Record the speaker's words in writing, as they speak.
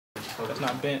that's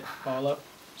not bent all up.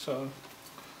 So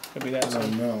it'll be that. I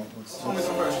don't know. Tell me the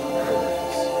first one.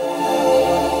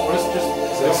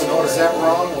 Is that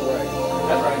wrong or right?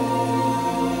 That's right.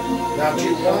 Now,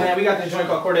 Man, we got this joint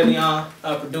called Cour De Leon,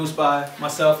 produced by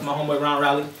myself and my homeboy Ron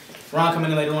Rowley. Ron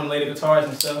coming in later on, later guitars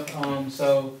and stuff.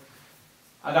 So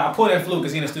I pulled in flute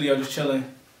because he in the studio just chilling.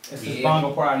 It's this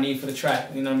bongo part I need for the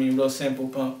track. You know what I mean? Real simple,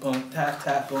 pump, pump, tap,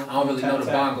 tap, boom. I don't really tap, know the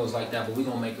tap. bongos like that, but we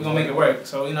gonna make it. We're gonna make it work.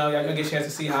 So you know, y'all gonna get a chance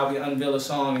to see how we unveil a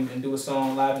song and do a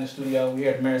song live in the studio. We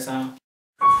here at the Marriott Sound.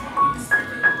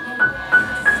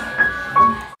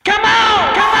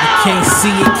 Can't see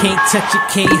it, can't touch it,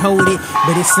 can't hold it,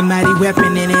 but it's somebody's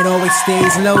weapon and it always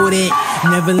stays loaded.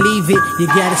 Never leave it, you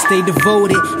gotta stay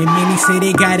devoted. And many say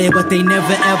they got it, but they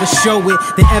never ever show it.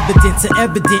 The evidence are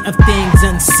evident of things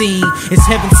unseen. It's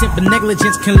heaven sent, but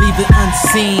negligence can leave it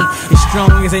unseen. It's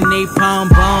strong as a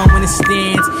napalm bomb when it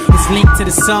stands. It's linked to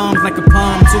the Psalms like a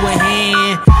palm to a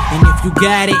hand. And if you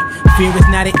got it, fear is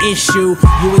not an issue.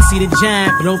 You would see the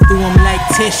giant blow through them like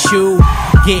tissue.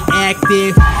 Get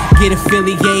active, get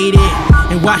affiliated,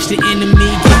 and watch the enemy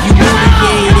get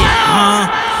humiliated,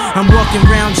 I'm walking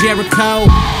around Jericho.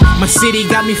 My city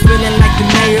got me feeling like the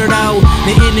mayor though.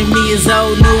 The enemy is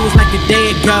old news like a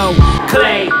day ago.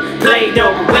 Play though,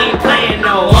 but we ain't playing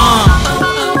no,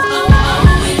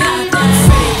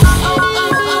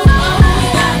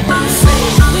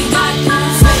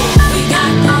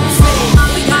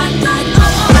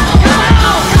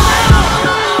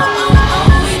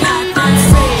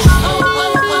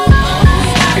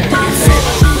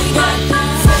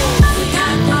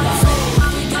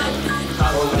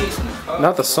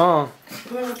 Not the song.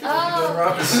 And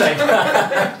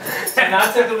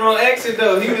I took the wrong exit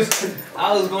though.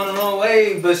 I was going the wrong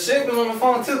way. But Shit was on the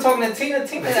phone too, talking to Tina.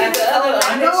 Tina at the other.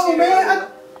 I know, man.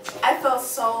 I felt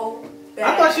so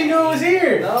bad. I thought she knew it was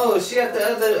here. No, she at the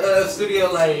other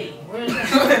studio like.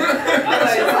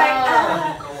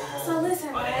 So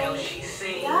listen, right?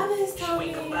 Yaves told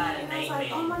me, and I was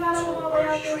like, oh my God, I don't know where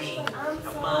I go. I'm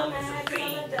so mad.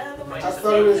 I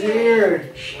thought it was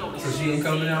here. So she ain't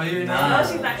coming out here? No,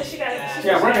 she's not, because she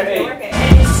got work at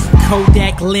 8.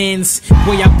 Kodak lens,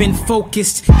 boy I've been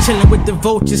focused, chilling with the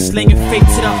vultures, slinging fate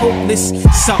to the hopeless.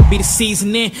 Salt be the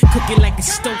seasoning, cook it like a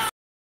stove.